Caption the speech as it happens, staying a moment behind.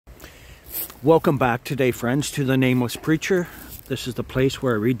Welcome back today, friends, to the Nameless Preacher. This is the place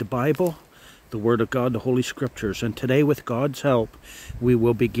where I read the Bible, the Word of God, the Holy Scriptures. And today, with God's help, we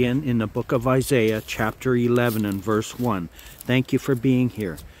will begin in the book of Isaiah, chapter 11 and verse 1. Thank you for being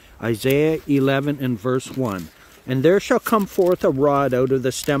here. Isaiah 11 and verse 1. And there shall come forth a rod out of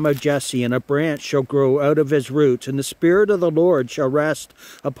the stem of Jesse, and a branch shall grow out of his roots. And the Spirit of the Lord shall rest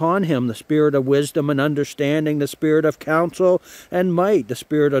upon him, the Spirit of wisdom and understanding, the Spirit of counsel and might, the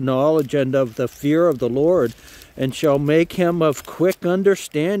Spirit of knowledge and of the fear of the Lord. And shall make him of quick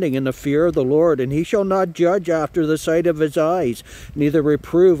understanding in the fear of the Lord. And he shall not judge after the sight of his eyes, neither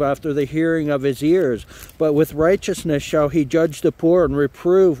reprove after the hearing of his ears. But with righteousness shall he judge the poor, and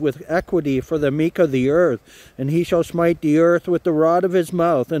reprove with equity for the meek of the earth. And he shall smite the earth with the rod of his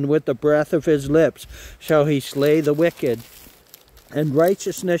mouth, and with the breath of his lips shall he slay the wicked. And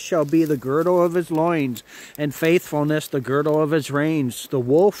righteousness shall be the girdle of his loins, and faithfulness the girdle of his reins. The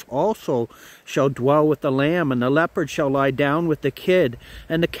wolf also shall dwell with the lamb, and the leopard shall lie down with the kid.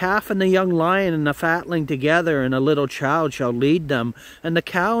 And the calf and the young lion and the fatling together, and a little child shall lead them. And the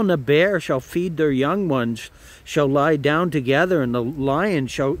cow and the bear shall feed their young ones, shall lie down together, and the lion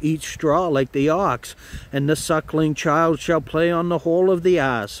shall eat straw like the ox. And the suckling child shall play on the hole of the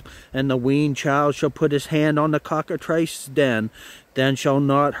asp, and the weaned child shall put his hand on the cockatrice's den. Then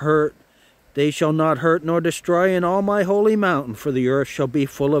they shall not hurt nor destroy in all my holy mountain, for the earth shall be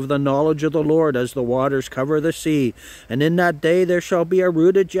full of the knowledge of the Lord as the waters cover the sea. And in that day there shall be a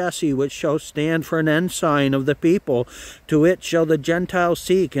root of Jesse, which shall stand for an ensign of the people. To it shall the Gentiles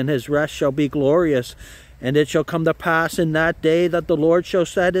seek, and his rest shall be glorious. And it shall come to pass in that day that the Lord shall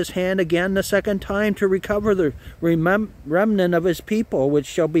set his hand again the second time to recover the remnant of his people, which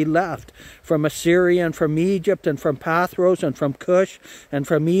shall be left from Assyria, and from Egypt, and from Pathros, and from Cush, and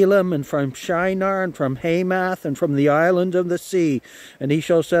from Elam, and from Shinar, and from Hamath, and from the islands of the sea. And he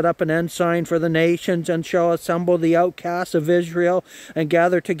shall set up an ensign for the nations, and shall assemble the outcasts of Israel, and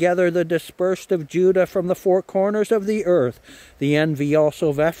gather together the dispersed of Judah from the four corners of the earth. The envy also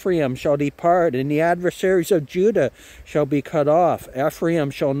of Ephraim shall depart, and the adversaries of Judah shall be cut off.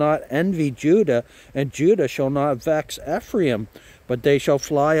 Ephraim shall not envy Judah, and Judah shall not vex Ephraim. But they shall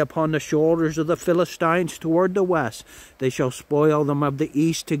fly upon the shoulders of the Philistines toward the west. They shall spoil them of the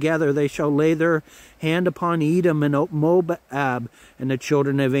east together. They shall lay their hand upon Edom and Moab, and the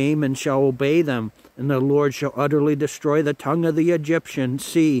children of Ammon shall obey them. And the Lord shall utterly destroy the tongue of the Egyptian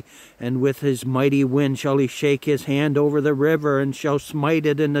sea, and with his mighty wind shall he shake his hand over the river, and shall smite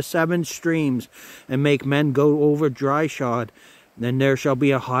it in the seven streams, and make men go over dry shod. Then there shall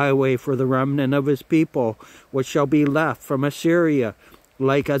be a highway for the remnant of his people, which shall be left from Assyria,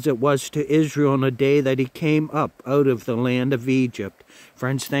 like as it was to Israel in the day that he came up out of the land of Egypt.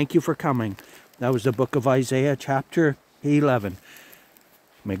 Friends, thank you for coming. That was the book of Isaiah, chapter 11.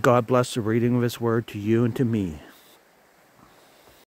 May God bless the reading of his word to you and to me.